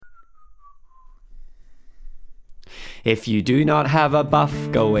If you do not have a buff,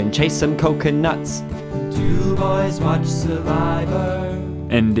 go and chase some coconuts. Two boys watch Survivor.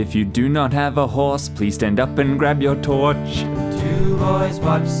 And if you do not have a horse, please stand up and grab your torch. Two boys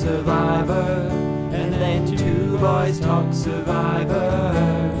watch Survivor. And then two boys talk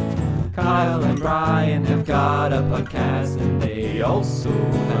Survivor. Kyle and Bryan have got a podcast, and they also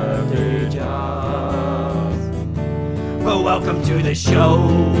have day jobs. Well, welcome to the show.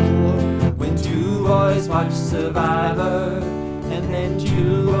 When two boys watch Survivor, and then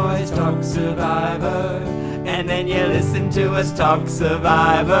two boys talk Survivor, and then you listen to us talk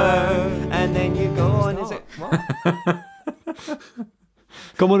Survivor, and then you go on and say, what?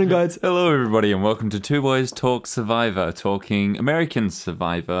 Come on in, guys. Hello, everybody, and welcome to Two Boys Talk Survivor, talking American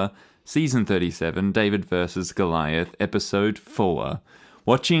Survivor, Season 37, David vs. Goliath, Episode 4.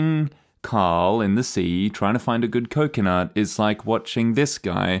 Watching Carl in the sea trying to find a good coconut is like watching this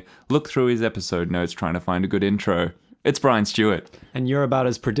guy look through his episode notes trying to find a good intro. It's Bryan Stewart. And you're about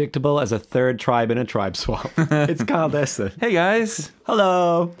as predictable as a third tribe in a tribe swap. It's Kyle Desson. Hey, guys.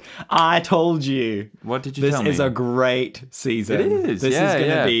 Hello. I told you. What did you tell me? This is a great season. It is. This Yeah, is going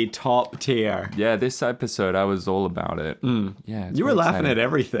to yeah. be top tier. Yeah, this episode, I was all about it. Yeah, it's You were very laughing exciting. at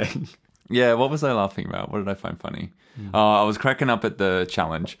everything. Yeah, what was I laughing about? What did I find funny? I was cracking up at the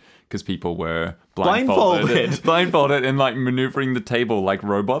challenge because people were blindfolded and like maneuvering the table like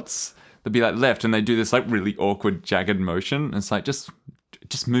robots. They'd be like left and they do this like really awkward jagged motion. And it's like, just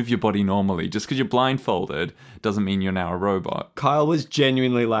move your body normally. Just because you're blindfolded doesn't mean you're now a robot. Kyle was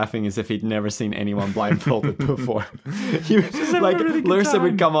genuinely laughing as if he'd never seen anyone blindfolded before. He was just like, a really good Larissa time.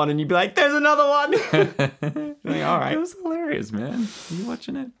 would come on and you'd be like, there's another one. Like, all right. It was hilarious, man. Are you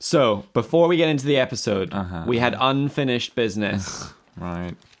watching it? So, before we get into the episode, Uh-huh. we had unfinished business.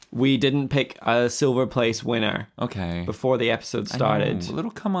 Right. We didn't pick a silver place winner Okay. before the episode started. A little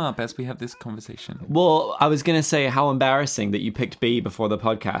come up as we have this conversation. Well, I was going to say how embarrassing that you picked B before the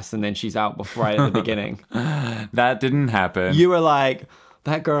podcast and then she's out right at the beginning. That didn't happen. You were like,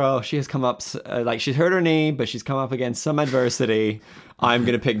 that girl, she has come up, like she's hurt her knee, but she's come up against some adversity. I'm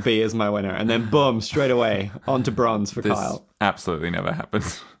going to pick B as my winner. And then boom, straight away, onto bronze for This Kyle. absolutely never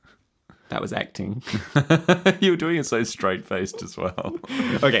happens. That was acting. You were doing it so straight-faced as well.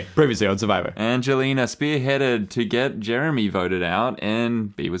 Okay, previously on Survivor. Angelina spearheaded to get Jeremy voted out,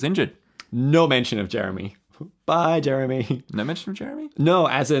 and B was injured. No mention of Jeremy. Bye, Jeremy. No mention of Jeremy? No,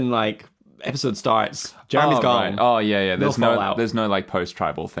 as in like episode starts. Jeremy's gone. Right. Oh, yeah. There's fallout. There's no like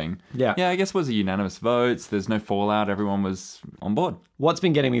post-tribal thing. Yeah. Yeah, I guess it was a unanimous votes. There's no fallout. Everyone was on board. What's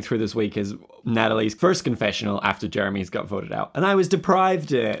been getting me through this week is Natalie's first confessional after Jeremy's got voted out. And I was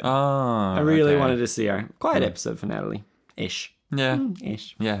deprived it. Oh, I really wanted to see her. Quiet episode for Natalie. Ish. Yeah.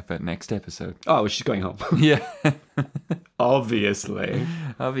 Ish. Yeah, but next episode. Oh, she's going home. Yeah. Obviously.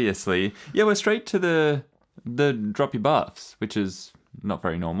 Obviously. Yeah, we're straight to the drop your buffs, which is not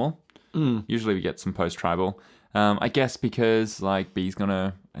very normal. Usually we get some post-tribal. I guess because like B's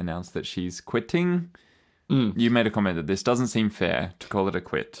gonna announce that she's quitting. You made a comment that this doesn't seem fair to call it a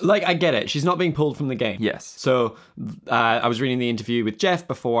quit. Like, I get it. She's not being pulled from the game. Yes. So I was reading the interview with Jeff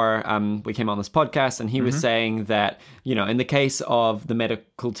before we came on this podcast, and he was saying that, you know, in the case of the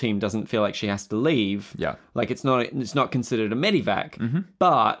medical team doesn't feel like she has to leave, Yeah. like it's not considered a medivac,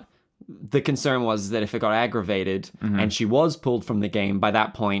 but the concern was that if it got aggravated and she was pulled from the game, by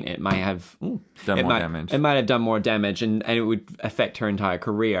that point it might have Done more damage. It might have done more damage, and it would affect her entire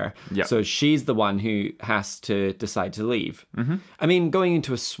career. Yeah. So she's the one who has to decide to leave. I mean, going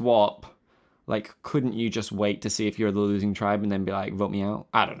into a swap, like, couldn't you just wait to see if you're the losing tribe and then be like, vote me out?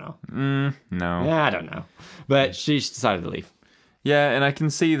 I don't know. No. Yeah, I don't know. But she's decided to leave. Yeah, and I can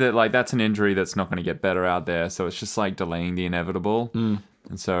see that like that's an injury that's not going to get better out there, so it's just like delaying the inevitable.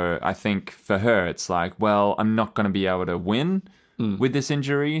 And so I think for her, it's like, well, I'm not going to be able to win with this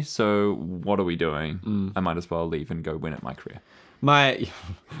injury, so what are we doing? I might as well leave and go win at my career. My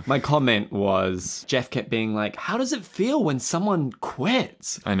comment was, Jeff kept being like, how does it feel when someone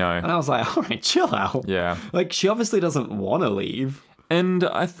quits? I know. And I was like, all right, chill out. Yeah. Like, she obviously doesn't want to leave. And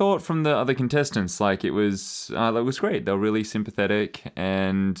I thought from the other contestants, like it was great. They were really sympathetic,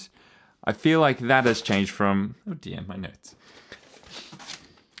 and I feel like that has changed from, oh dear, my notes.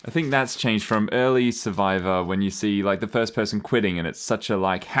 I think that's changed from early Survivor when you see like the first person quitting and it's such a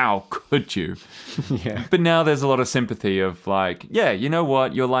like, how could you? Yeah. But now there's a lot of sympathy of like, yeah, you know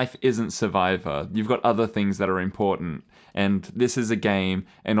what? Your life isn't Survivor. You've got other things that are important. And this is a game.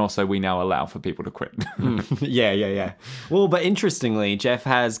 And also we now allow for people to quit. Yeah. Well, but interestingly, Jeff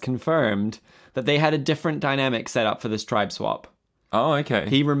has confirmed that they had a different dynamic set up for this tribe swap. Oh, okay.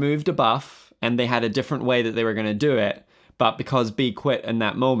 He removed a buff and they had a different way that they were going to do it. But because B quit in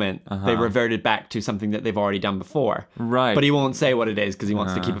that moment, they reverted back to something that they've already done before. Right. But he won't say what it is because he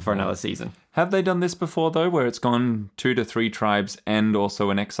wants to keep it for another season. Have they done this before, though, where it's gone 2 to 3 tribes and also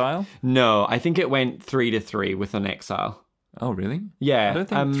an exile? No, I think it went 3 to 3 with an exile. Oh, really? Yeah. I don't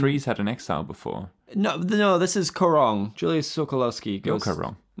think 3's had an exile before. No, this is Korong. Julius Sokolowski goes... You're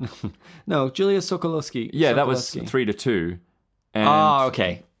wrong. No, Julius Sokolowski. Yeah, that was 3 to 2. And,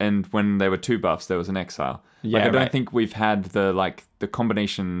 okay. And when there were 2 buffs, there was an exile. Yeah, I don't think we've had the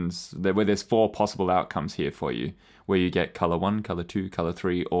combinations where there's 4 possible outcomes here for you, where you get color 1, color 2, color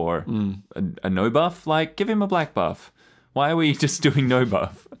 3, or a no buff. Like, give him a black buff. Why are we just doing no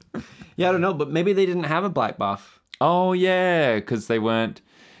buff? Yeah, I don't know, but maybe they didn't have a black buff. Oh, yeah, because they weren't...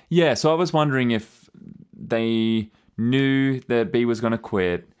 Yeah, so I was wondering if they knew that B was going to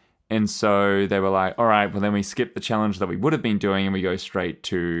quit, and so they were like, all right, well, then we skip the challenge that we would have been doing and we go straight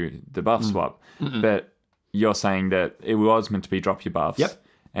to the buff swap. But you're saying that it was meant to be drop your buffs. Yep.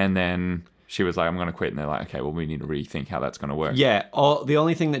 And then she was like, I'm going to quit. And they're like, okay, well, we need to rethink how that's going to work. Yeah, the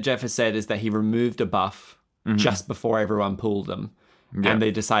only thing that Jeff has said is that he removed a buff just before everyone pulled them. Yeah. And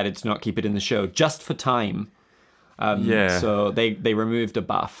they decided to not keep it in the show just for time. So they removed a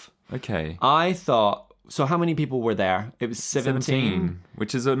buff. Okay. I thought... So how many people were there? It was 17.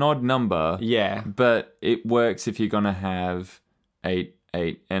 Which is an odd number. Yeah. But it works if you're going to have 8,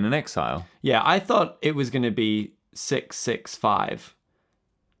 and an exile. Yeah, I thought it was going to be 6, 6, 5.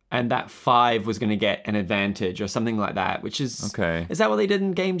 And that 5 was going to get an advantage or something like that, which is... Okay. Is that what they did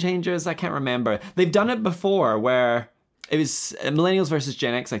in Game Changers? I can't remember. They've done it before where... It was Millennials versus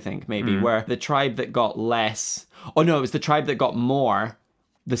Gen X, I think, maybe, where the tribe that got less... Oh, no, it was the tribe that got more.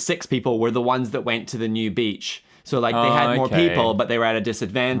 The 6 people were the ones that went to the new beach. So, like, they had more people, but they were at a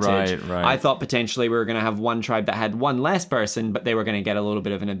disadvantage. Right. I thought potentially we were going to have one tribe that had one less person, but they were going to get a little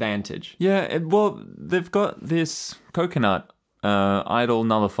bit of an advantage. Yeah, well, they've got this coconut idol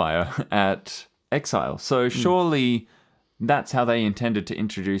nullifier at exile. So surely that's how they intended to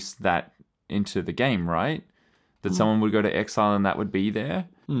introduce that into the game, right? That someone would go to exile and that would be there.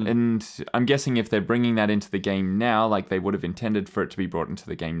 And I'm guessing if they're bringing that into the game now, like they would have intended for it to be brought into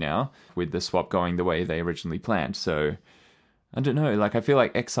the game now, with the swap going the way they originally planned. So I don't know. Like, I feel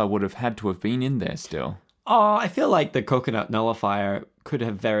like exile would have had to have been in there still. Oh, I feel like the coconut nullifier could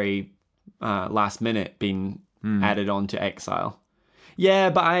have very last minute been added on to exile.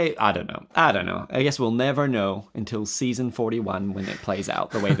 Yeah, but I don't know. I guess we'll never know until season 41 when it plays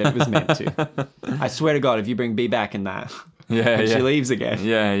out the way that it was meant to. I swear to God, if you bring B back in that, she leaves again.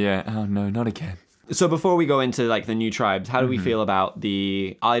 Yeah. Oh no, not again. So before we go into like the new tribes, how do we feel about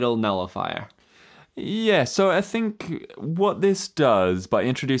the idol nullifier? Yeah, so I think what this does by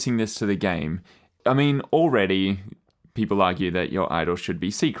introducing this to the game, I mean, already people argue that your idol should be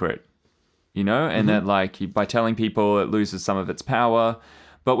secret. You know, and that like by telling people it loses some of its power.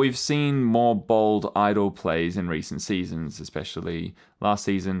 But we've seen more bold idol plays in recent seasons, especially last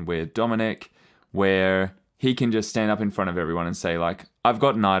season with Dominic, where he can just stand up in front of everyone and say like, I've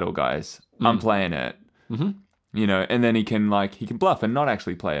got an idol, guys. I'm playing it. You know, and then he can bluff and not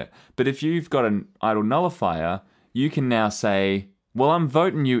actually play it. But if you've got an idol nullifier, you can now say, well, I'm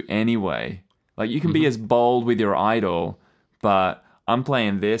voting you anyway. Like you can be as bold with your idol, but I'm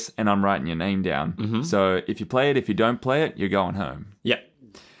playing this and I'm writing your name down. So if you play it, if you don't play it, you're going home. Yeah.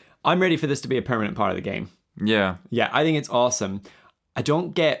 I'm ready for this to be a permanent part of the game. Yeah. Yeah, I think it's awesome. I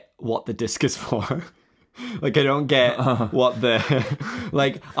don't get what the disc is for. Like, I don't get what the...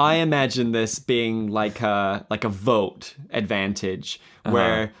 like, I imagine this being like a vote advantage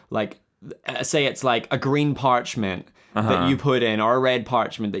where, like, say it's like a green parchment that you put in, or a red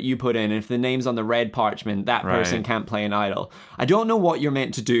parchment that you put in. And if the name's on the red parchment, that person can't play an idol. I don't know what you're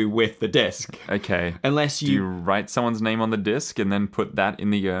meant to do with the disc. Okay. Unless Do you write someone's name on the disc and then put that in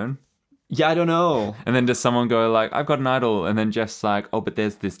the urn? Yeah, I don't know. And then does someone go like, I've got an idol, and then Jeff's like, oh, but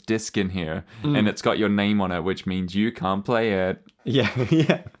there's this disc in here, and it's got your name on it, which means you can't play it. Yeah.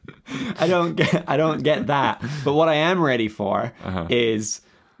 I don't get that. But what I am ready for is,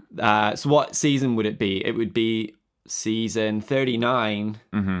 so what season would it be? It would be season 39,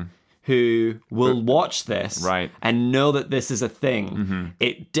 who will watch this and know that this is a thing.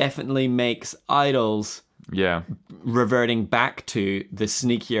 It definitely makes idols reverting back to the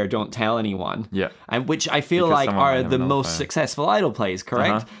sneakier don't tell anyone, and which I feel because like are the most successful idol plays,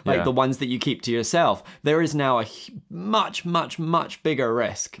 correct? Like the ones that you keep to yourself. There is now a much bigger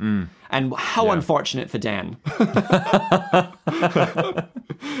risk, and how unfortunate for Dan.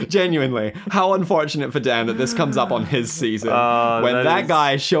 Genuinely, how unfortunate for Dan that this comes up on his season when that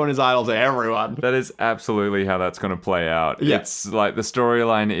guy is showing his idol to everyone. That is absolutely how that's going to play out. Yeah. It's like the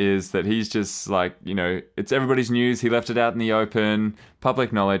storyline is that he's just like, it's everybody's news. He left it out in the open,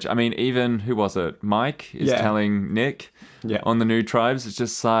 public knowledge. I mean, even, who was it? Mike is telling Nick on the new tribes. It's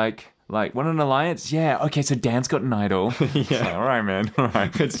just like, what an alliance? Yeah, okay, so Dan's got an idol. Yeah. Like, all right, man, all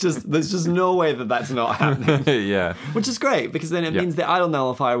right. There's just no way that that's not happening. Yeah. Which is great, because then it means the idol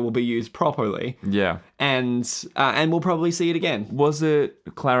nullifier will be used properly. Yeah. And we'll probably see it again. Was it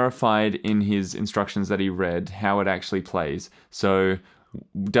clarified in his instructions that he read how it actually plays? So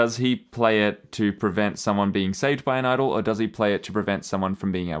does he play it to prevent someone being saved by an idol, or does he play it to prevent someone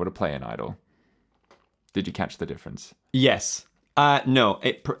from being able to play an idol? Did you catch the difference? Yes. No,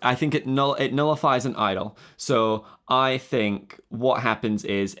 I think it nullifies an idol. So I think what happens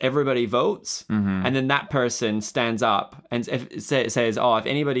is everybody votes, and then that person stands up and says, "Oh, if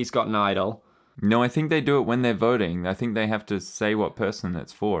anybody's got an idol." No, I think they do it when they're voting. I think they have to say what person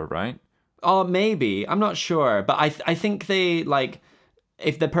it's for, right? Oh, maybe. I'm not sure, but I think they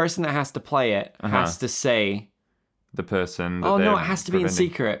if the person that has to play it has to say. The person. That it has to be in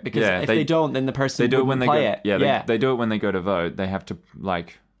secret, because if they don't, then the person they do it when they play go, it. Yeah, they do it when they go to vote. They have to put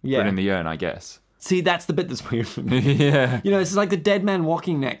it in the urn, I guess. See, that's the bit that's weird for me. Yeah. This is like the dead man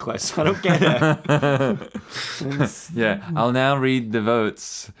walking necklace. I don't get it. Yeah, I'll now read the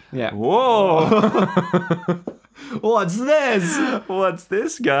votes. Yeah. Whoa! What's this? What's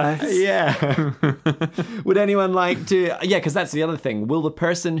this, guys? Yeah. Would anyone like to... Yeah, because that's the other thing. Will the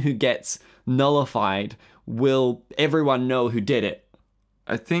person who gets nullified, will everyone know who did it?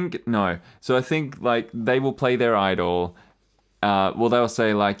 I think, no. So I think, they will play their idol. They'll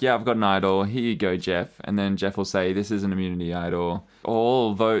say, yeah, I've got an idol. Here you go, Jeff. And then Jeff will say, this is an immunity idol.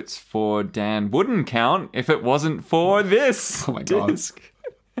 All votes for Dan wouldn't count if it wasn't for this disc.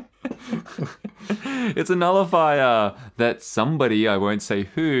 It's a nullifier that somebody, I won't say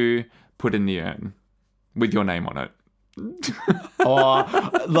who, put in the urn with your name on it. Or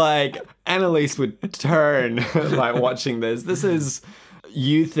Annalise would turn watching this. This is,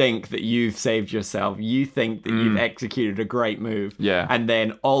 you think that you've saved yourself. You think that you've executed a great move. Yeah. And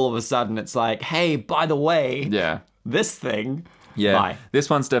then all of a sudden it's like, hey, by the way, this thing. Yeah. Bye. This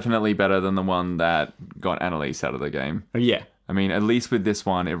one's definitely better than the one that got Annalise out of the game. Yeah. I mean, at least with this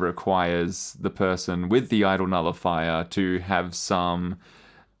one, it requires the person with the idol nullifier to have some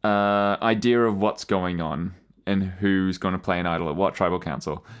idea of what's going on and who's going to play an idol at what tribal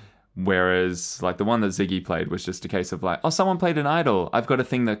council. Whereas, the one that Ziggy played was just a case of someone played an idol. I've got a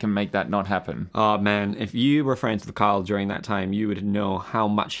thing that can make that not happen. Oh, man. If you were friends with Kyle during that time, you would know how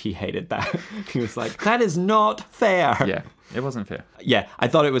much he hated that. He was like, that is not fair. Yeah, it wasn't fair. Yeah, I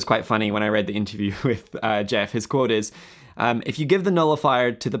thought it was quite funny when I read the interview with Jeff. His quote is, if you give the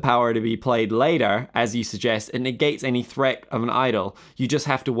nullifier to the power to be played later, as you suggest, it negates any threat of an idol. You just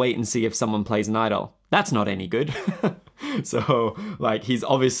have to wait and see if someone plays an idol. That's not any good. So, he's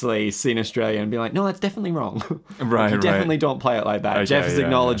obviously seen Australia and be like, no, that's definitely wrong. Right, You definitely don't play it like that. Okay, Jeff is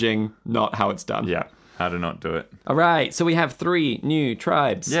acknowledging not how it's done. Yeah, how to not do it. All right, so we have 3 new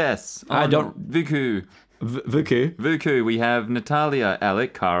tribes. Yes. I don't... Vuku. Vuku. We have Natalia,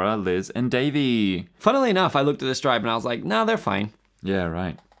 Alec, Kara, Liz, and Davey. Funnily enough, I looked at this tribe and I was like, no, they're fine. Yeah,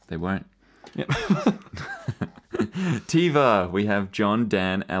 right. They weren't. Yep. Tiva. We have John,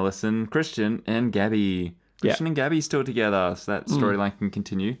 Dan, Allison, Christian, and Gabby. Christian and Gabby still together, so that storyline can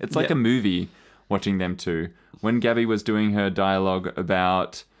continue. It's like a movie watching them two. When Gabby was doing her dialogue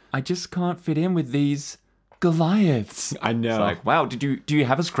about, I just can't fit in with these Goliaths. I know. It's like, wow, do you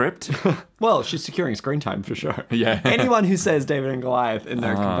have a script? Well, she's securing screen time for sure. Yeah. Anyone who says David and Goliath in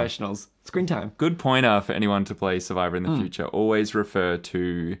their confessionals, screen time. Good pointer for anyone to play Survivor in the future. Always refer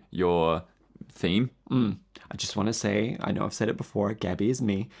to your theme. I just want to say, I know I've said it before, Gabby is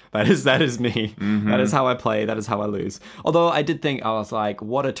me. That is me. Mm-hmm. That is how I play. That is how I lose. Although I did think, I was like,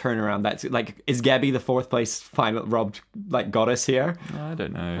 what a turnaround. That's is Gabby the 4th place final robbed goddess here? I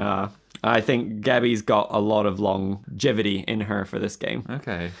don't know. I think Gabby's got a lot of longevity in her for this game.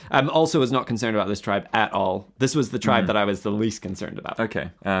 Okay. Also was not concerned about this tribe at all. This was the tribe that I was the least concerned about.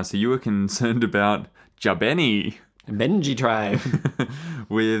 Okay. So you were concerned about Jabeni. Benji tribe.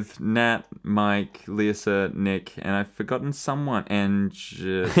 With Nat, Mike, Lisa, Nick, and I've forgotten someone.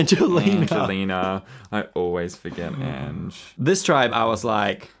 Angelina. I always forget Ange. This tribe, I was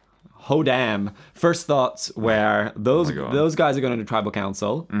like, oh damn. First thoughts were those guys are going to tribal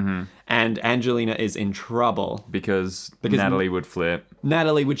council, and Angelina is in trouble. Because Natalie would flip.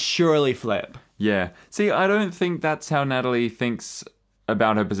 Natalie would surely flip. Yeah. See, I don't think that's how Natalie thinks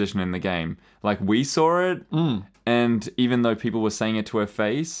about her position in the game. We saw it, And even though people were saying it to her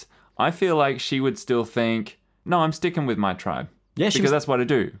face, I feel like she would still think, no, I'm sticking with my tribe. Yeah, because that's what I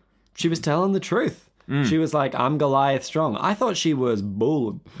do. She was telling the truth. She was like, I'm Goliath strong. I thought she was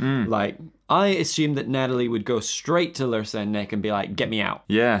bold. Like, I assumed that Natalie would go straight to Lyrsa and Nick and be like, get me out.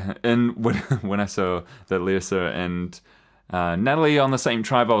 Yeah, and when I saw that Lyrsa and Natalie on the same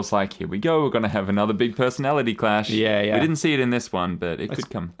tribe, I was like, here we go. We're going to have another big personality clash. Yeah. We didn't see it in this one, but it could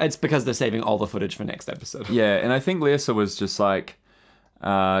come. It's because they're saving all the footage for next episode. Yeah, and I think Lyrsa was just like,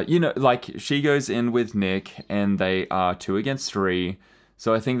 like she goes in with Nick and they are 2 against 3.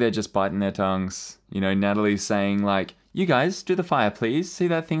 So I think they're just biting their tongues. Natalie's saying like, you guys do the fire, please. See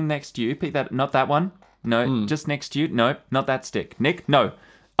that thing next to you? Pick that, not that one. No, just next to you. No, not that stick. Nick, no,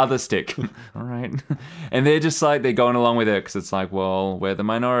 other stick. All right. And they're just like, they're going along with it because it's like, well, we're the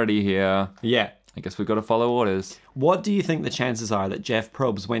minority here. Yeah. I guess we've got to follow orders. What do you think the chances are that Jeff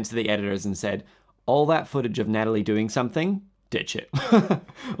Probst went to the editors and said, all that footage of Natalie doing something, ditch it?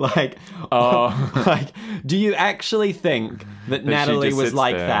 like, do you actually think that Natalie was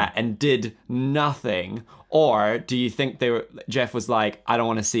like that and did nothing? Or do you think Jeff was like, I don't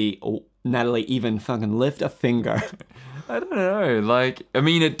want to see Natalie even fucking lift a finger? I don't know. Like, I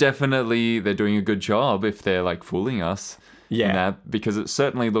mean, they're doing a good job if they're like fooling us. Yeah. Because it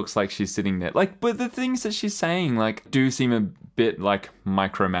certainly looks like she's sitting there. Like, but the things that she's saying, like, do seem a bit like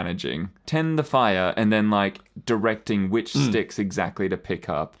micromanaging. Tend the fire and then like directing which sticks exactly to pick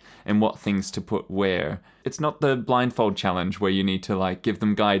up and what things to put where. It's not the blindfold challenge where you need to like give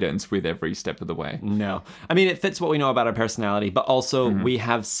them guidance with every step of the way. No. I mean, it fits what we know about her personality, but also we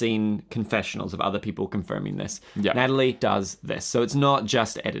have seen confessionals of other people confirming this. Yeah. Natalie does this. So it's not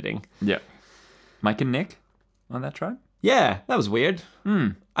just editing. Yeah. Mike and Nick on that tribe? Yeah, that was weird.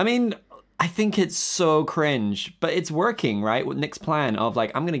 I mean, I think it's so cringe, but it's working, right? With Nick's plan of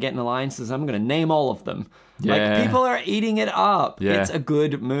like, I'm going to get in alliances, I'm going to name all of them. Yeah. Like, people are eating it up. Yeah. It's a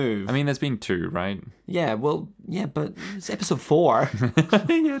good move. I mean, there's been 2, right? Yeah, well, yeah, but it's episode 4.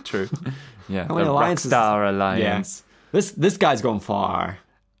 Yeah, true. Yeah, How many the alliances? Rockstar Alliance. Yeah. This guy's gone far.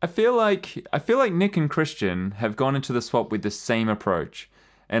 I feel like Nick and Christian have gone into the swap with the same approach.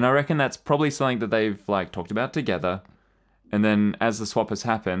 And I reckon that's probably something that they've like talked about together. And then as the swap has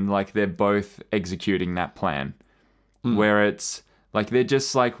happened, like they're both executing that plan. Where it's like they're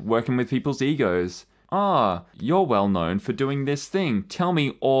just like working with people's egos. You're well known for doing this thing. Tell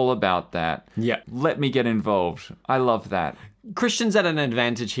me all about that. Yeah. Let me get involved. I love that. Christian's at an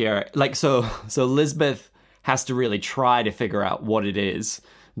advantage here. Like, so Lisbeth has to really try to figure out what it is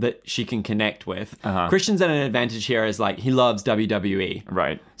that she can connect with. Christian's at an advantage here is like, he loves WWE.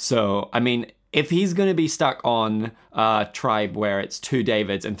 Right. So, I mean, if he's going to be stuck on a tribe where it's 2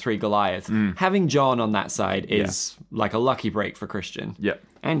 Davids and 3 Goliaths, having John on that side is like a lucky break for Christian. Yeah.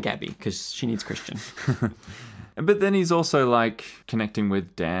 And Gabby, because she needs Christian. But then he's also like connecting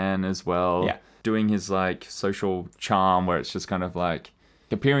with Dan as well. Yeah. Doing his like social charm where it's just kind of like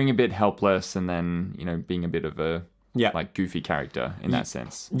appearing a bit helpless and then, being a bit of a like goofy character in that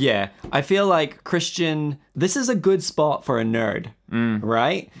sense. Yeah. I feel like Christian, this is a good spot for a nerd,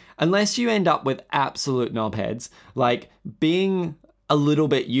 right? Unless you end up with absolute knobheads, like being a little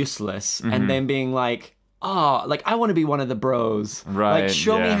bit useless and then being like, like I want to be one of the bros. Right. Like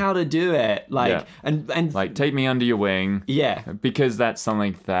show me how to do it. Like and like take me under your wing. Yeah. Because that's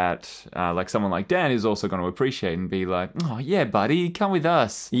something that like someone like Dan is also going to appreciate and be like, oh yeah, buddy, come with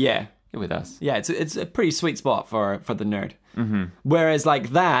us. Yeah. You're with us. Yeah, it's a pretty sweet spot for the nerd. Whereas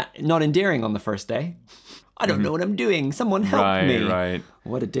like that, not endearing on the first day. I don't know what I'm doing. Someone help me. Right.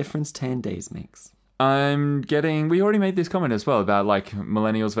 What a difference 10 days makes. We already made this comment as well about like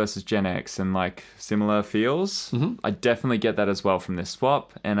millennials versus Gen X and like similar feels. I definitely get that as well from this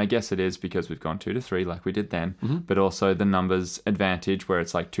swap. And I guess it is because we've gone 2 to 3 like we did then, but also the numbers advantage where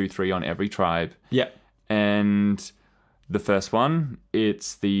it's like 2-3 on every tribe. Yeah. And the first one,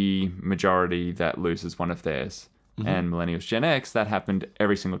 it's the majority that loses one of theirs. And millennials Gen X, that happened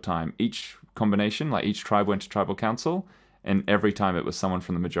every single time. Each combination, like each tribe went to tribal council, and every time it was someone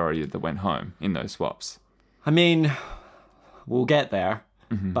from the majority that went home in those swaps. I mean, we'll get there.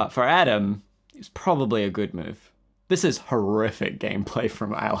 But for Adam, it's probably a good move. This is horrific gameplay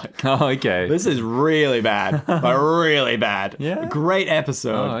from Alec. Oh, okay. This is really bad, but really bad. Yeah? Great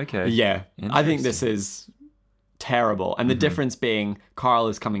episode. Oh, okay. Yeah. I think this is terrible. And the difference being Carl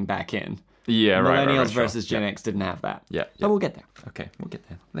is coming back in. Yeah, right. Millennials versus Gen X didn't have that. Yeah. But we'll get there. Okay, we'll get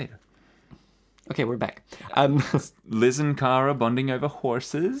there later. Okay, we're back. Liz and Cara bonding over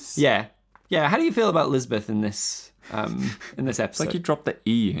horses. Yeah. How do you feel about Lisbeth in this episode? It's like you dropped the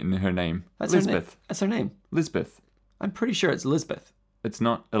E in her name. That's Lisbeth. That's her name. Lisbeth. I'm pretty sure it's Lisbeth. It's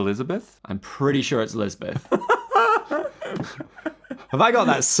not Elizabeth? I'm pretty sure it's Lisbeth. Have I got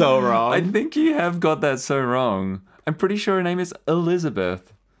that so wrong? I think you have got that so wrong. I'm pretty sure her name is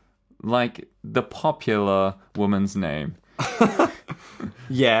Elizabeth. Like the popular woman's name.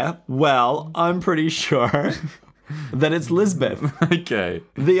 Yeah, well, I'm pretty sure that it's Lisbeth. Okay.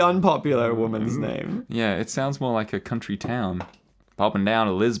 The unpopular woman's name. Yeah, it sounds more like a country town. Popping down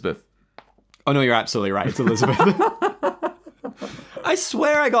Elizabeth. Oh, no, you're absolutely right. It's Elizabeth. I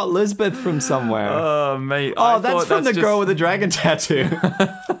swear I got Lisbeth from somewhere. Oh, mate. Oh, that's from the girl with the dragon tattoo.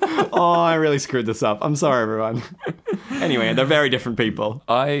 Oh, I really screwed this up. I'm sorry, everyone. Anyway, they're very different people.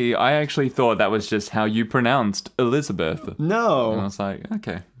 I actually thought that was just how you pronounced Elizabeth. And I No. was like,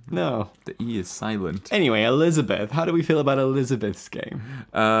 okay. No. The E is silent. Anyway, Elizabeth. How do we feel about Elizabeth's game?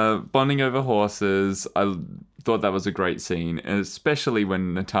 Bonding over horses. I thought that was a great scene. And especially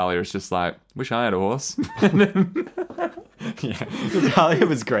when Natalia is just like, wish I had a horse. Yeah, Natalia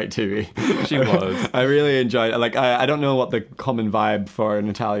was great too. She was. I really enjoyed it. Like, I don't know what the common vibe for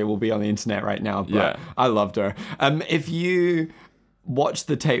Natalia will be on the internet right now, but Yeah. I loved her. If you watch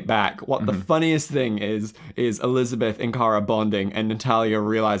the tape back, what the funniest thing is Elizabeth and Cara bonding and Natalia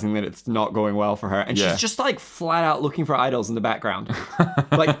realizing that it's not going well for her. And Yeah. she's just like flat out looking for idols in the background.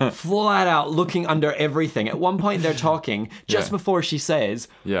 Like flat out looking under everything. At one point they're talking just Yeah. before she says,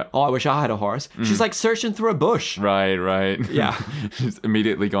 Yeah. oh, I wish I had a horse. She's like searching through a bush. Right. Yeah. She's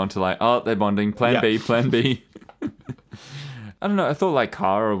immediately gone to like, oh, they're bonding. Plan Yeah. B, plan B. I don't know. I thought like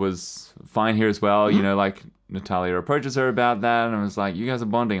Cara was fine here as well. You know, like Natalia approaches her about that and was like, you guys are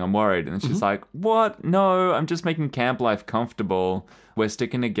bonding. I'm worried. And she's like, what? No, I'm just making camp life comfortable. We're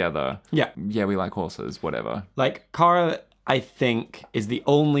sticking together. Yeah. Yeah, we like horses, whatever. Like, Cara, I think, is the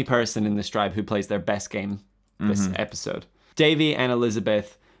only person in this tribe who plays their best game this episode. Davy and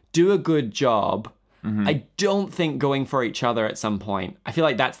Elizabeth do a good job. I don't think going for each other at some point. I feel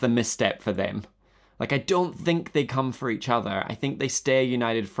like that's the misstep for them. Like, I don't think they come for each other. I think they stay a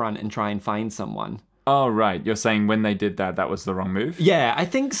united front and try and find someone. Oh, right. You're saying when they did that, that was the wrong move? Yeah, I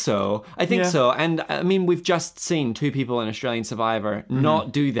think so. And I mean, we've just seen two people in Australian Survivor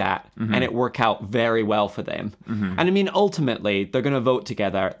not do that and it work out very well for them. And I mean, ultimately, they're going to vote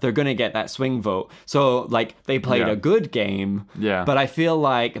together. They're going to get that swing vote. So, like, they played a good game. Yeah. But I feel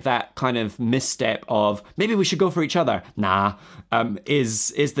like that kind of misstep of maybe we should go for each other. Nah,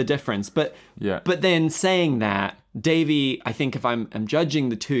 is the difference. But then saying that, Davy, I think if I'm judging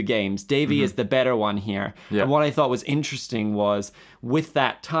the two games, Davy is the better one here. Yeah. And what I thought was interesting was with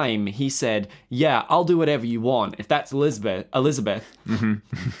that time, he said, yeah, I'll do whatever you want. If that's Elizabeth,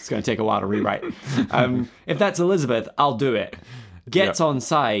 it's going to take a while to rewrite. If that's Elizabeth, I'll do it. Gets on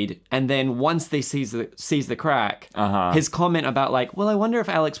side, and then once they sees the crack, his comment about like, well, I wonder if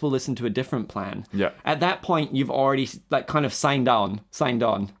Alex will listen to a different plan. Yeah. At that point, you've already like kind of signed on.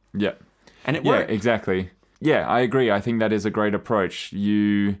 Yeah. And it worked. Yeah, exactly. Yeah, I agree. I think that is a great approach.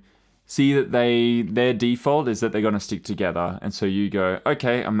 You see that their default is that they're going to stick together. And so you go,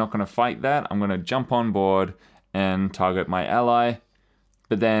 okay, I'm not going to fight that. I'm going to jump on board and target my ally.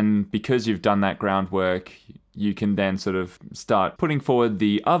 But then because you've done that groundwork, you can then sort of start putting forward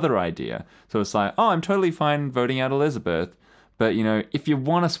the other idea. So it's like, oh, I'm totally fine voting out Elizabeth. But, you know, if you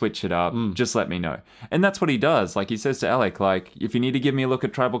want to switch it up, just let me know. And that's what he does. Like, he says to Alec, like, if you need to give me a look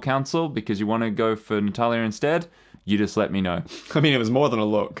at Tribal Council because you want to go for Natalia instead, you just let me know. I mean, it was more than a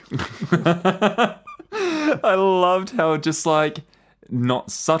look. I loved how just, like,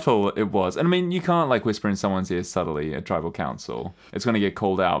 not subtle it was. And, I mean, you can't, like, whisper in someone's ear subtly at Tribal Council. It's going to get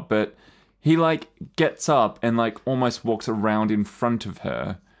called out. But he, like, gets up and, like, almost walks around in front of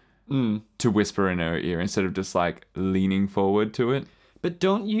her. To whisper in her ear instead of just like leaning forward to it. But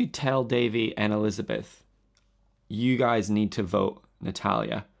don't you tell Davy and Elizabeth, you guys need to vote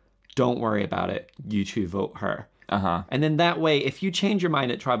Natalia. Don't worry about it. You two vote her. And then that way, if you change your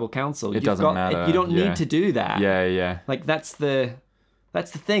mind at Tribal Council, it doesn't matter. You don't need to do that. Yeah. Like that's the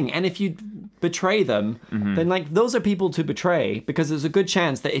thing. And if you betray them, then like those are people to betray because there's a good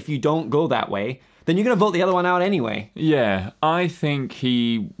chance that if you don't go that way, then you're going to vote the other one out anyway. Yeah, I think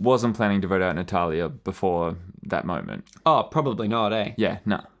he wasn't planning to vote out Natalia before that moment. Oh, probably not, eh? Yeah,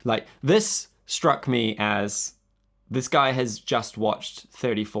 no. Like, this struck me as this guy has just watched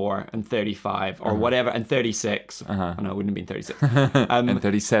 34 and 35 or whatever, and 36. Oh, no, it wouldn't have been 36. And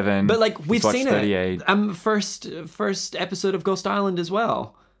 37. But, like, we've seen 38. it. First episode of Ghost Island as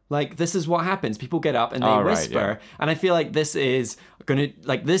well. Like, this is what happens. People get up and they whisper. Right, yeah. And I feel like this is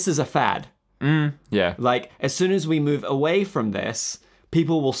this is a fad. Yeah. Like, as soon as we move away from this,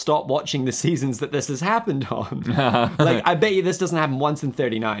 people will stop watching the seasons that this has happened on. Like, I bet you this doesn't happen once in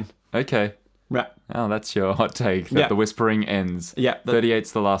 39. Okay. Right. Oh, that's your hot take, that the whispering ends. Yeah.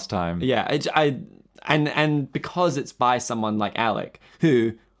 38's the last time. Yeah, and because it's by someone like Alec,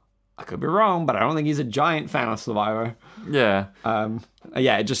 who I could be wrong, but I don't think he's a giant fan of Survivor. Yeah.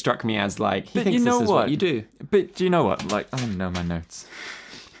 Yeah, it just struck me as like he thinks this is what you do. But do you know what? Like, I don't know my notes.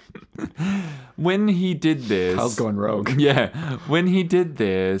 When he did this, I was going rogue. Yeah, when he did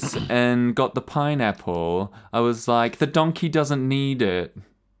this and got the pineapple, I was like, the donkey doesn't need it.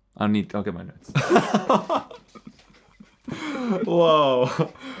 I'll get my notes.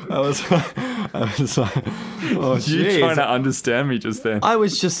 Whoa. I was like, oh, You trying to understand me just then? I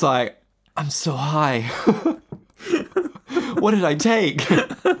was just like, I'm so high. What did I take?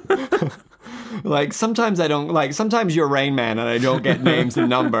 Like, sometimes I don't, like, sometimes you're Rain Man and I don't get names and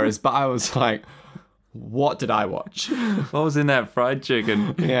numbers, but I was like, what did I watch? What was in that fried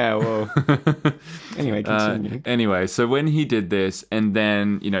chicken? Yeah, well. Anyway, continue. Anyway, so when he did this, and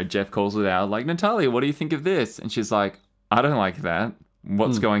then, Jeff calls it out, like, Natalia, what do you think of this? And she's like, I don't like that.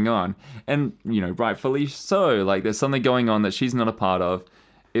 What's going on? And, rightfully so. Like, there's something going on that she's not a part of.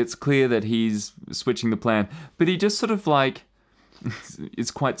 It's clear that he's switching the plan. But he just sort of, like,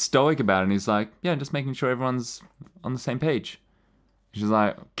 is quite stoic about it. And he's like, yeah, just making sure everyone's on the same page. She's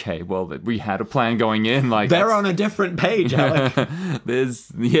like, okay, well, we had a plan going in. Like, they're on a different page, Alec.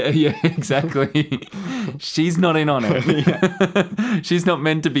 Yeah, exactly. She's not in on it. She's not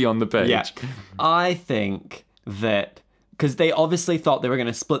meant to be on the page. Yeah. I think that, because they obviously thought they were going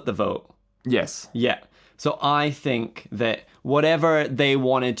to split the vote. Yes. Yeah. So I think that whatever they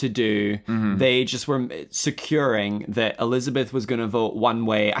wanted to do, they just were securing that Elizabeth was going to vote one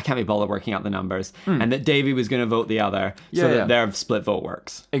way. I can't be bothered working out the numbers. And that Davy was going to vote the other, so that their split vote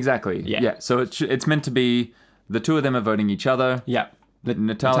works. Exactly. Yeah. So it's meant to be the two of them are voting each other. Yeah.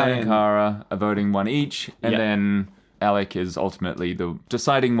 Natalia and Cara are voting one each. And then Alec is ultimately the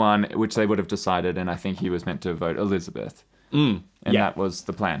deciding one, which they would have decided. And I think he was meant to vote Elizabeth. And that was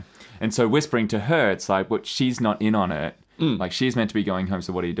the plan. And so whispering to her, it's like, well, she's not in on it. Like, she's meant to be going home,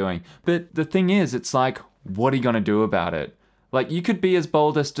 so what are you doing? But the thing is, it's like, what are you going to do about it? Like, you could be as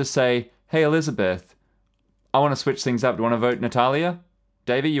bold as to say, hey, Elizabeth, I want to switch things up. Do you want to vote Natalia?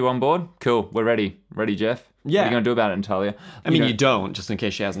 Davey, you on board? Cool, we're ready. Ready, Jeff? Yeah. What are you going to do about it, Natalia? I mean, you don't, just in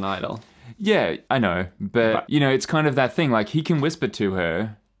case she has an idol. Yeah, I know. But, it's kind of that thing. Like, he can whisper to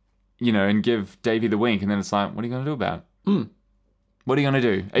her, and give Davey the wink. And then it's like, what are you going to do about it? What are you going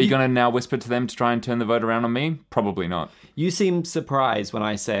to do? Are you going to now whisper to them to try and turn the vote around on me? Probably not. You seemed surprised when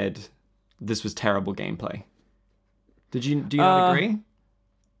I said this was terrible gameplay. Do you not agree?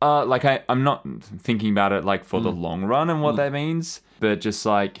 I'm not thinking about it like for the long run and what that means, but just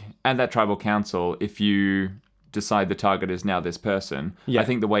like at that tribal council, if you decide the target is now this person, I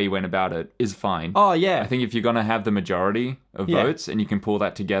think the way you went about it is fine. Oh, yeah. I think if you're going to have the majority of votes and you can pull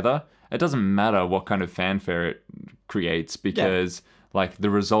that together, it doesn't matter what kind of fanfare it creates because like the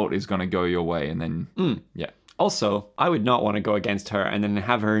result is going to go your way. And then, Also, I would not want to go against her and then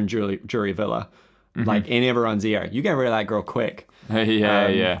have her in jury villa, like in everyone's ear. You get rid of that girl quick.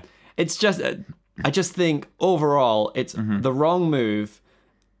 Yeah. It's just, I just think overall it's the wrong move.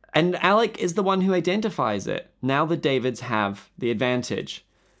 And Alec is the one who identifies it. Now the Davids have the advantage.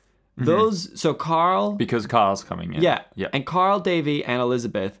 So Carl... Because Carl's coming in. Yeah. And Carl, Davy, and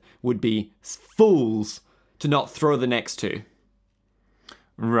Elizabeth would be fools to not throw the next two.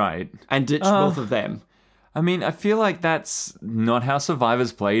 Right. And ditch both of them. I mean, I feel like that's not how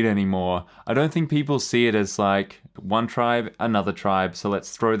Survivor's played anymore. I don't think people see it as like one tribe, another tribe, so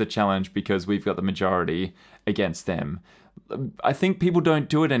let's throw the challenge because we've got the majority against them. I think people don't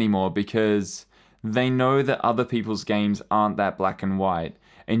do it anymore because they know that other people's games aren't that black and white.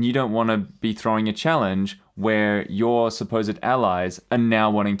 And you don't want to be throwing a challenge where your supposed allies are now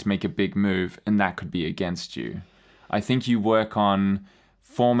wanting to make a big move and that could be against you. I think you work on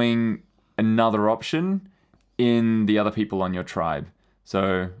forming another option in the other people on your tribe.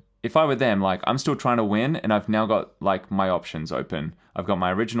 So if I were them, like I'm still trying to win and I've now got like my options open. I've got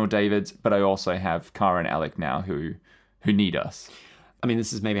my original Davids, but I also have Cara and Alec now who need us. I mean,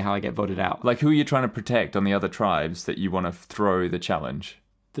 this is maybe how I get voted out. Like, who are you trying to protect on the other tribes that you want to throw the challenge?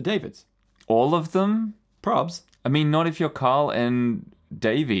 The Davids. All of them? Probs. I mean, not if you're Carl and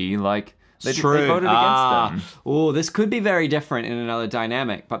Davey. Like, they True. voted against them. Oh, this could be very different in another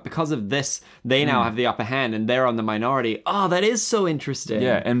dynamic. But because of this, they now have the upper hand and they're on the minority. Oh, that is so interesting.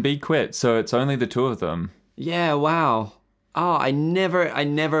 Yeah, and B quit, so it's only the two of them. Yeah, wow. Oh, I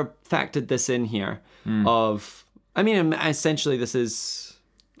never factored this in here I mean, essentially, this is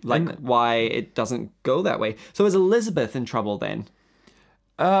like why it doesn't go that way. So is Elizabeth in trouble then?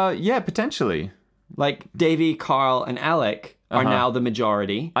 Yeah, potentially. Like Davy, Carl, and Alec are now the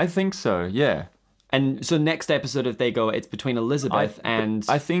majority. I think so, yeah. And so next episode, if they go, it's between Elizabeth and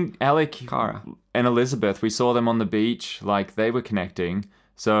I think Alec Cara and Elizabeth, we saw them on the beach, like they were connecting.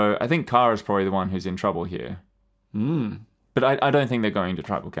 So I think Cara's probably the one who's in trouble here. But I don't think they're going to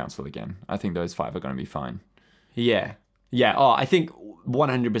tribal council again. I think those 5 are going to be fine. Yeah. Oh, I think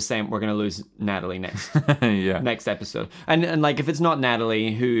 100% we're going to lose Natalie next episode. And like if it's not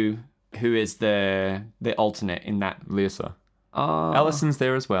Natalie, who is the alternate in that? Lisa. Allison's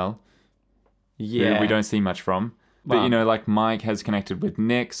there as well. Yeah. Who we don't see much from. But, like Mike has connected with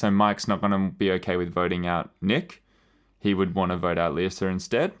Nick, so Mike's not going to be okay with voting out Nick. He would want to vote out Lisa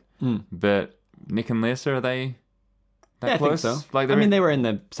instead. But Nick and Lisa, are they that close? I think so. Like, they were in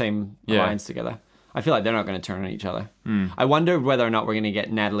the same alliance together. I feel like they're not going to turn on each other. I wonder whether or not we're going to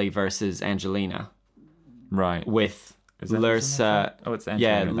get Natalie versus Angelina. Right. With Lursa. Oh, it's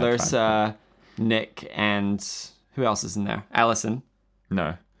Angelina. Yeah, Lursa, Nick, and who else is in there? Allison.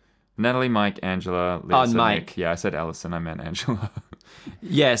 No. Natalie, Mike, Angela, Lisa, Mike. Nick. Yeah, I said Allison. I meant Angela.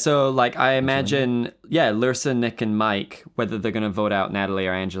 Yeah, so like I imagine, Lursa, Nick, and Mike, whether they're going to vote out Natalie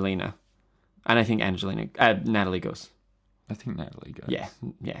or Angelina. And I think Natalie goes. I think Natalie goes.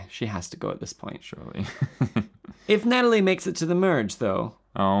 Yeah, she has to go at this point. Surely. If Natalie makes it to the merge, though.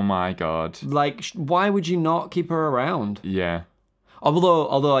 Oh my god. Like, why would you not keep her around? Yeah.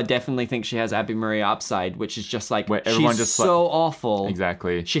 Although I definitely think she has Abby Maria upside, which is just like, where everyone she's just so awful.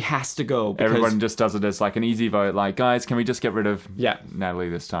 Exactly. She has to go. Everyone just does it as like an easy vote. Like, guys, can we just get rid of Natalie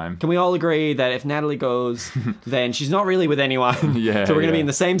this time? Can we all agree that if Natalie goes, then she's not really with anyone? Yeah. So we're going to be in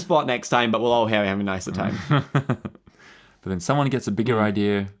the same spot next time, but we'll all have a nicer time. But then someone gets a bigger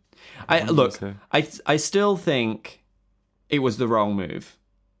idea. I still think it was the wrong move.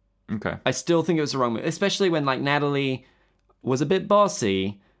 Okay. I still think it was the wrong move, especially when like Natalie was a bit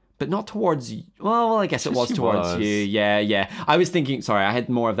bossy, but not towards you. Well, I guess it was towards you. Yeah. I was thinking, sorry, I had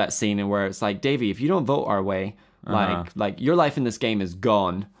more of that scene where it's like, Davey, if you don't vote our way, like your life in this game is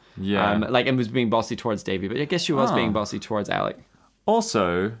gone. Yeah. And was being bossy towards Davey, but I guess she was being bossy towards Alec.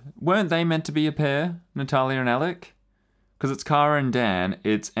 Also, weren't they meant to be a pair, Natalia and Alec? Because it's Cara and Dan,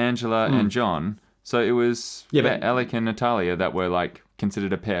 it's Angela and John. So it was but Alec and Natalia that were like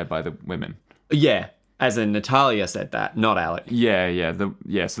considered a pair by the women. Yeah. As in Natalia said that, not Alec. Yeah.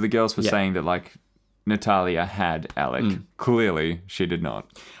 So the girls were saying that like Natalia had Alec. Clearly, she did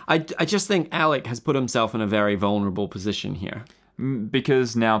not. I just think Alec has put himself in a very vulnerable position here.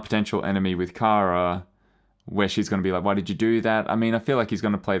 Because now potential enemy with Cara, where she's going to be like, why did you do that? I mean, I feel like he's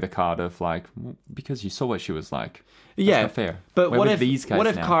going to play the card of like, because you saw what she was like. That's not fair. But what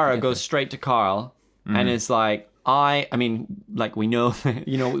if Cara goes straight to Carl and is like, I mean, like we know,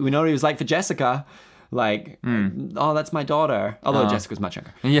 we know what he was like for Jessica. Like, oh, that's my daughter. Although Jessica's much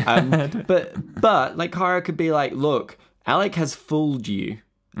younger. Yeah. But like Cara could be like, look, Alec has fooled you.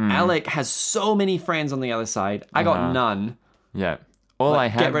 Alec has so many friends on the other side. I got none. Yeah. All I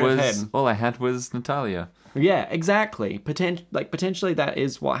had was Natalia. Yeah, exactly. Potentially that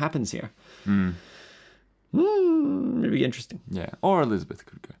is what happens here. It'd be interesting. Yeah. Or Elizabeth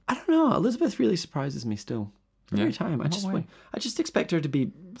could go. I don't know. Elizabeth really surprises me still. Every time. I just expect her to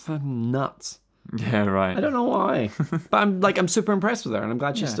be fucking nuts. Yeah, right. I don't know why. But I'm super impressed with her and I'm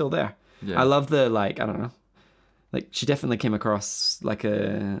glad she's still there. Yeah. I love the I don't know. Like she definitely came across like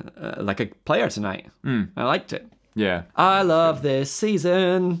a player tonight. I liked it. Yeah. I love this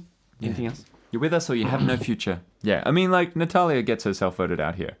season. Anything else? You're with us or you have no future. Yeah. I mean like Natalia gets herself voted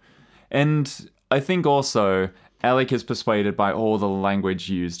out here. And I think also Alec is persuaded by all the language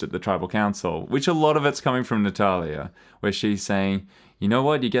used at the tribal council, which a lot of it's coming from Natalia, where she's saying, you know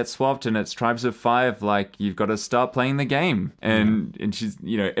what, you get swapped and it's tribes of 5, like, you've got to start playing the game. And she's,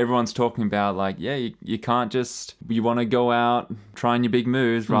 everyone's talking about, like, you can't just, you want to go out trying your big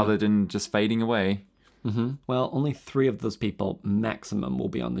moves rather than just fading away. Well, only 3 of those people maximum will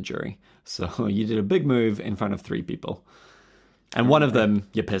be on the jury. So you did a big move in front of 3 people. And one of them,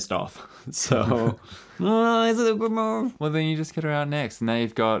 you pissed off. So, is it a good move? Well, then you just get her out next. And now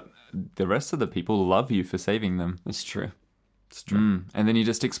you've got the rest of the people love you for saving them. It's true. It's true. And then you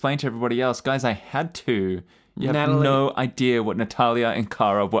just explain to everybody else, guys, I had to. You have no idea what Natalia and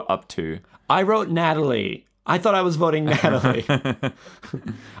Cara were up to. I wrote Natalie. I thought I was voting Natalie.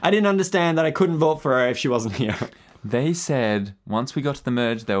 I didn't understand that I couldn't vote for her if she wasn't here. They said, once we got to the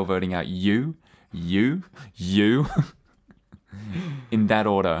merge, they were voting out you. In that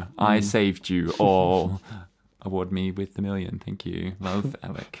order, I saved you all. Award me with the million. Thank you. Love,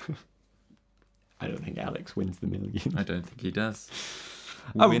 Alec. I don't think Alex wins the million. I don't think he does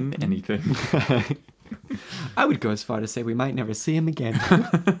win anything. I would go as far to say we might never see him again.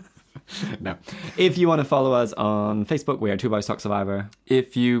 No. If you want to follow us on Facebook, we are Two Boys Talk Survivor.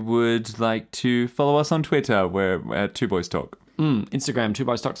 If you would like to follow us on Twitter, we're at Two Boys Talk. Instagram, Two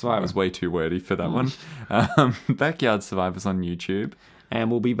Boys Talk Survivor. That was way too wordy for that one. Backyard Survivors on YouTube. And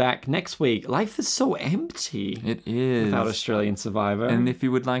we'll be back next week. Life is so empty. It is. Without Australian Survivor. And if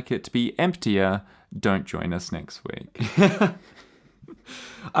you would like it to be emptier, don't join us next week.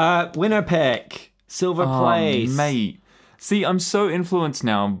 Winner pick. Silver place. Mate. See, I'm so influenced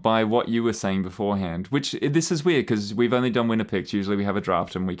now by what you were saying beforehand, which this is weird because we've only done winner picks. Usually we have a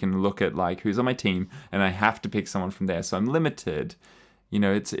draft and we can look at like who's on my team and I have to pick someone from there. So I'm limited. You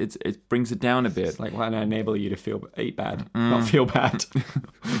know, it brings it down a bit. It's like, why not enable you to eat bad? Not feel bad.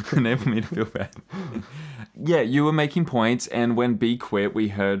 Enable me to feel bad. Yeah, you were making points. And when B quit, we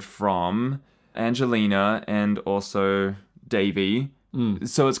heard from Angelina and also Davey.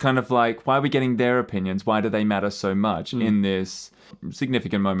 So it's kind of like, why are we getting their opinions? Why do they matter so much in this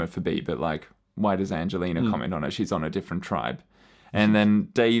significant moment for B? But like, why does Angelina comment on it? She's on a different tribe. And then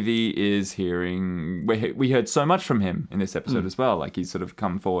Davey is hearing... We heard so much from him in this episode as well. Like, he's sort of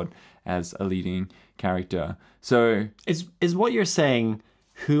come forward as a leading character. So... Is what you're saying,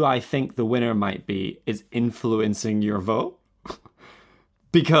 who I think the winner might be, is influencing your vote?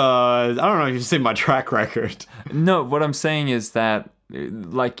 Because, I don't know if you've seen my track record. No, what I'm saying is that,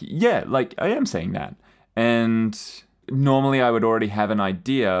 I am saying that. And... normally I would already have an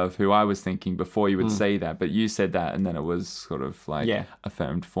idea of who I was thinking before you would say that, but you said that and then it was sort of like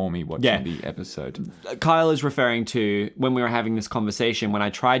affirmed for me watching the episode. Kyle is referring to when we were having this conversation when I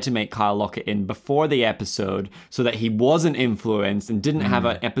tried to make Kyle lock it in before the episode so that he wasn't influenced and didn't have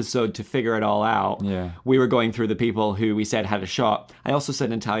an episode to figure it all out. Yeah. We were going through the people who we said had a shot. I also said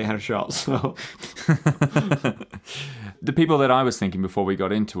Natalia had a shot, so... The people that I was thinking before we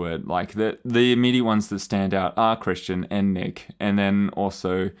got into it, like the immediate ones that stand out are Christian and Nick, and then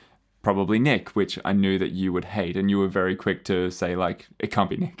also probably Nick, which I knew that you would hate, and you were very quick to say like, it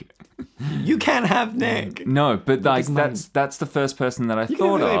can't be Nick. You can't have Nick. No, but like that's the first person that I thought of. You can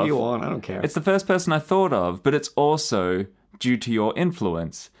have whatever you want, I don't care. It's the first person I thought of, but it's also due to your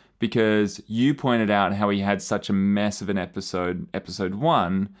influence, because you pointed out how he had such a mess of an episode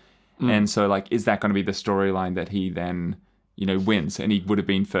 1. And so, like, is that going to be the storyline that he then, wins and he would have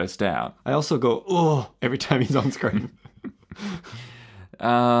been first out? I also go, oh, every time he's on screen.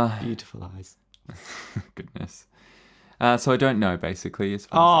 Beautiful eyes. Goodness. So I don't know, basically.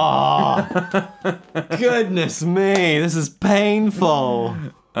 Oh, goodness me. This is painful.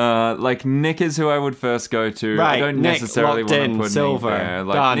 Like, Nick is who I would first go to. Right, I don't Nick, necessarily want to put Silver. Nick there.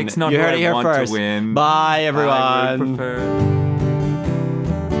 Like, Done. Nick's not you who heard it I here want first. to win. Bye, everyone. I would prefer...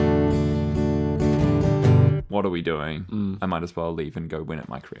 What are we doing? I might as well leave and go win at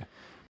my career.